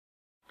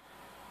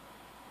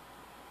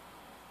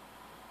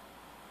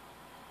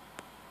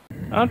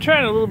I'm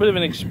trying a little bit of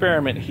an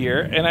experiment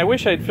here, and I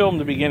wish I'd filmed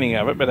the beginning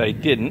of it, but I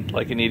didn't,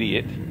 like an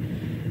idiot.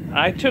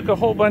 I took a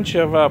whole bunch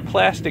of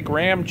plastic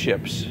RAM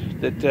chips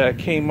that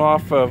came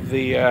off of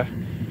the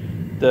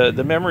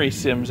memory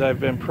SIMMs I've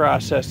been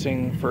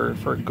processing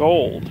for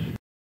gold.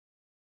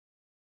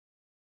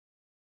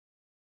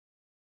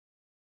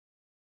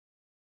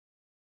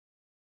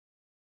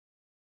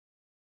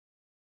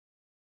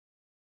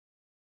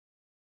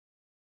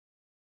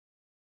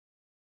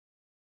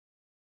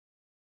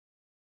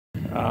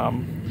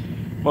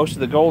 Most of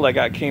the gold I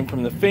got came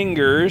from the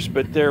fingers,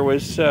 but there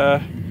was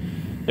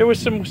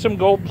some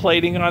gold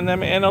plating on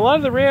them, and a lot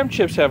of the RAM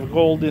chips have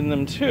gold in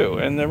them too.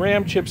 And the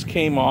RAM chips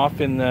came off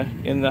in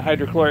the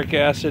hydrochloric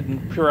acid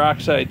and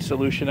peroxide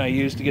solution I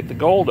used to get the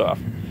gold off,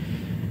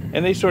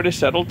 and they sort of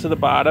settled to the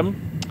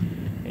bottom.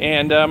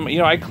 And you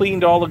know, I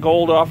cleaned all the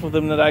gold off of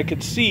them that I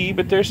could see,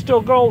 but there's still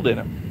gold in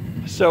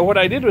them. So what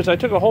I did was I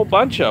took a whole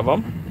bunch of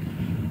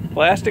them,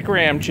 plastic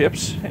RAM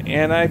chips,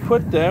 and I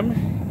put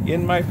them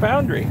in my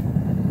foundry.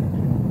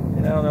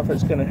 And I don't know if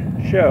it's going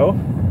to show.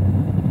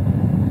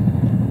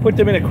 Put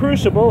them in a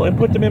crucible and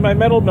put them in my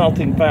metal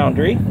melting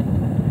foundry.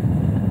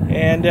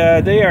 And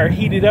they are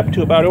heated up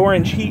to about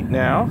orange heat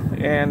now,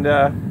 and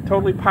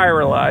totally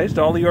pyrolyzed.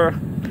 All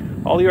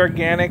the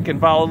organic and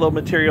volatile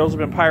materials have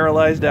been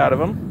pyrolyzed out of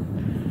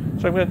them.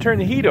 So I'm going to turn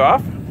the heat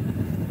off.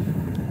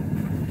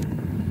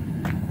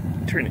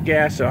 Turn the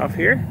gas off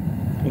here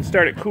and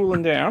start it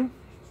cooling down.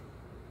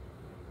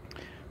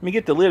 Let me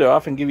get the lid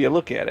off and give you a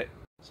look at it.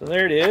 So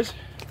there it is.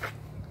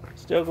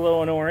 Still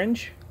glowing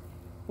orange.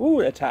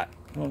 Ooh, that's hot.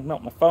 It'll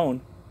melt my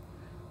phone.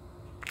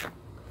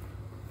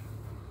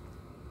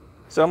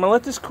 So I'm going to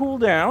let this cool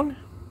down.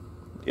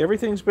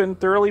 Everything's been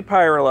thoroughly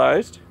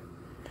pyrolyzed.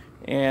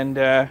 And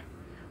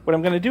what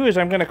I'm going to do is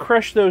I'm going to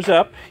crush those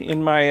up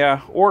in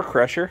my ore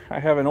crusher. I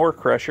have an ore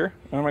crusher.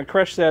 I'm going to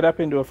crush that up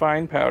into a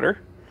fine powder.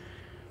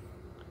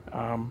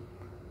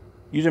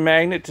 Use a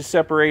magnet to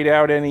separate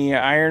out any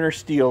iron or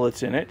steel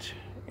that's in it.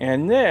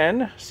 And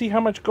then see how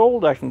much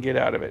gold I can get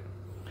out of it.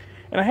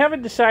 And I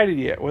haven't decided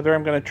yet whether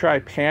I'm going to try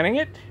panning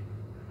it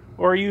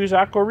or use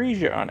aqua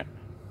regia on it.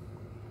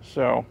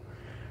 So,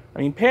 I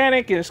mean,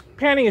 panning is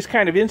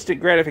kind of instant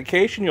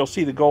gratification. You'll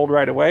see the gold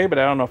right away, but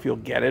I don't know if you'll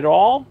get it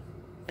all.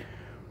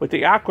 With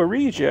the aqua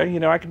regia, you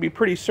know, I can be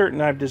pretty certain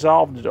I've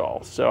dissolved it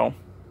all. So,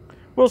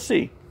 we'll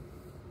see.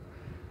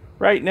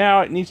 Right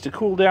now, it needs to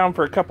cool down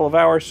for a couple of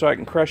hours so I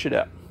can crush it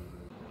up.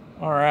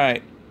 All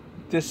right,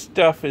 this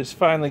stuff is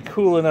finally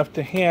cool enough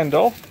to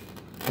handle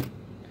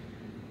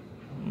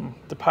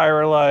the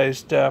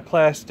pyrolyzed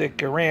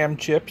plastic RAM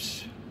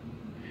chips.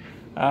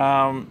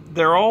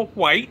 They're all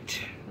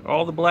white.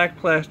 All the black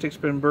plastic's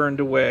been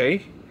burned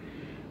away.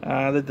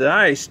 The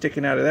dye's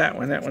sticking out of that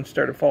one. That one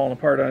started falling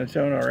apart on its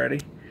own already.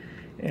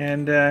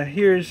 And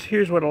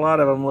here's what a lot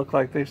of them look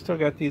like. They've still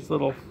got these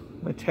little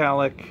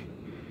metallic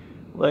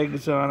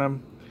legs on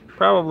them.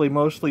 Probably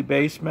mostly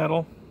base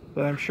metal,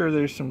 but I'm sure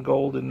there's some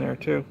gold in there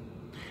too.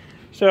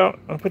 So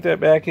I'll put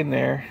that back in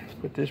there.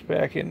 Put this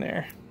back in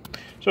there.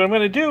 So what I'm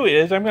going to do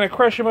is I'm going to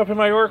crush them up in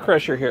my ore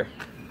crusher here.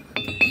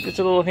 Just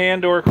a little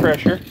hand ore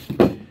crusher.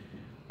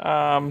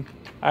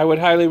 I would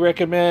highly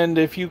recommend,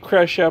 if you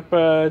crush up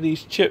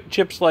these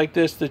chips like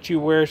this, that you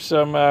wear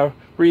some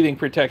breathing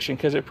protection,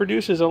 because it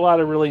produces a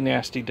lot of really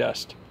nasty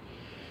dust.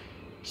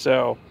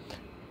 So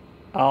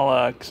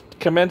I'll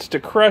commence to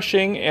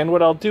crushing, and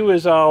what I'll do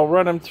is I'll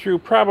run them through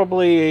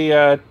probably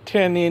a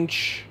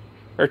 10-inch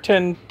or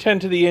 10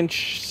 to the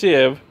inch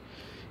sieve.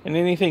 And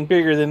anything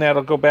bigger than that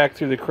will go back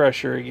through the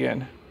crusher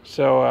again.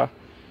 So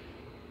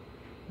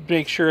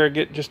make sure I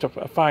get just a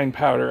fine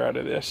powder out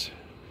of this.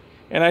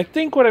 And I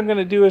think what I'm going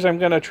to do is I'm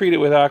going to treat it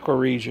with aqua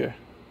regia.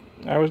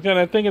 I was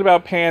thinking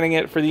about panning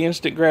it for the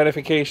instant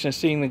gratification of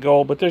seeing the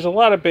gold, but there's a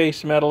lot of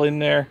base metal in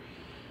there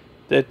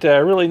that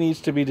really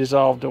needs to be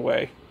dissolved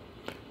away.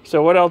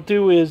 So what I'll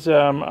do is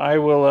I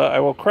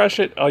will crush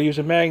it. I'll use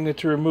a magnet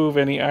to remove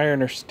any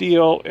iron or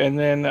steel, and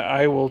then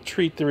I will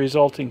treat the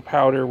resulting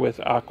powder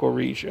with aqua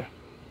regia.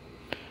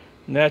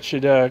 And that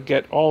should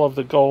get all of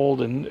the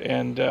gold and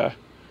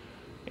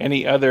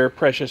any other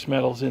precious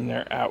metals in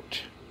there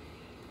out.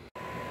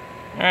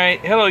 Alright,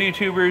 hello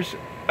YouTubers.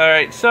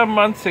 Alright, some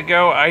months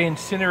ago I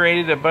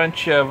incinerated a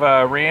bunch of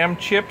RAM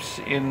chips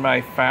in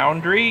my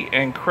foundry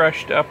and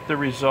crushed up the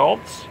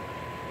results.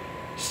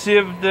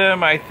 Sieved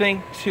them, I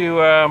think, to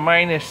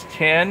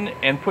 -10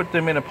 and put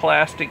them in a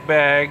plastic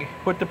bag.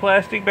 Put the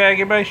plastic bag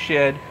in my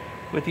shed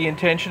with the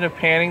intention of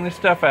panning the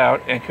stuff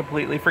out, and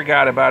completely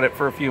forgot about it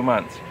for a few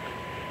months.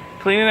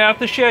 Cleaning out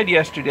the shed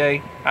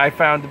yesterday, I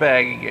found the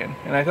bag again.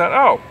 And I thought,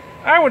 oh,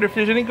 I wonder if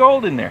there's any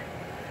gold in there.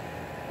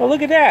 Well,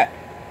 look at that.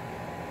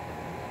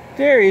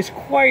 There is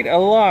quite a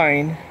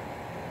line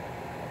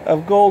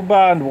of gold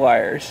bond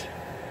wires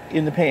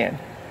in the pan.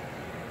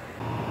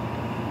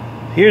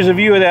 Here's a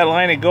view of that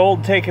line of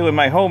gold taken with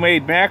my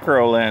homemade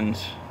macro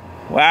lens.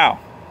 Wow.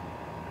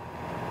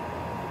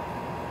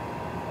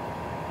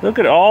 Look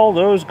at all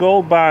those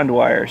gold bond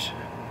wires.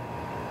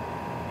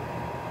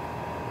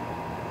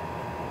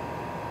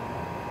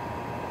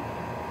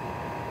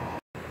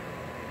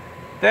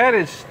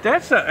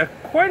 that's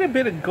quite a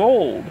bit of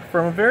gold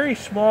from a very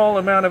small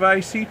amount of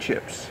IC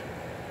chips.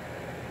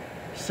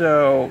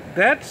 So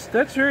that's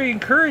very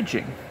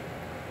encouraging.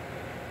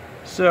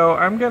 So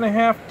I'm going to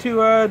have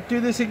to do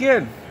this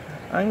again.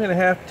 I'm going to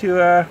have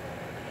to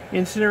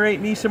incinerate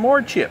me some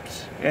more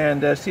chips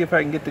and see if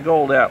I can get the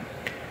gold out.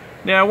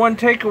 Now, one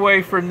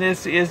takeaway from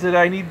this is that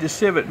I need to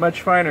sieve it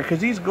much finer, because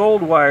these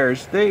gold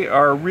wires, they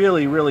are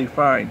really, really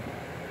fine.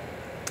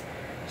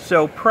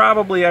 So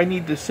probably I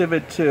need to sieve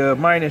it to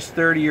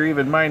 -30 or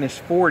even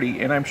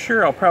 -40, and I'm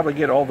sure I'll probably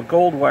get all the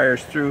gold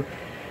wires through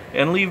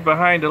and leave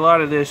behind a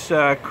lot of this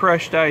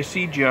crushed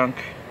IC junk,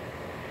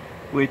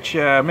 which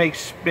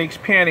makes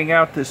panning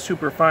out this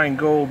superfine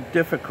gold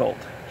difficult.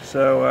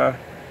 So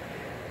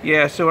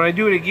yeah, so when I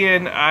do it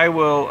again, I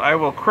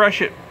will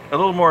crush it a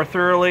little more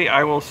thoroughly.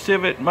 I will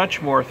sieve it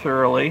much more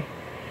thoroughly,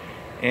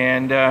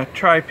 and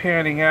try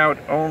panning out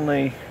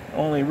only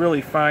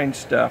really fine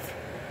stuff.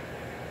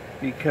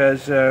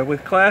 Because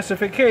with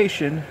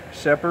classification,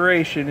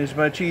 separation is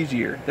much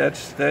easier.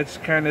 That's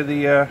kind of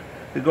the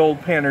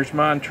gold panner's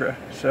mantra.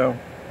 So,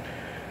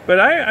 but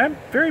I'm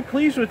very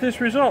pleased with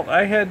this result.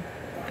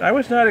 I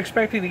was not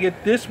expecting to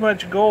get this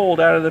much gold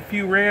out of the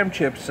few RAM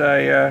chips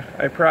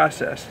I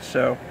processed.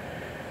 So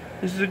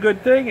this is a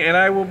good thing, and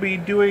I will be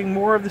doing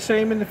more of the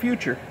same in the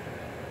future.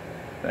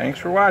 Thanks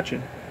for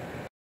watching.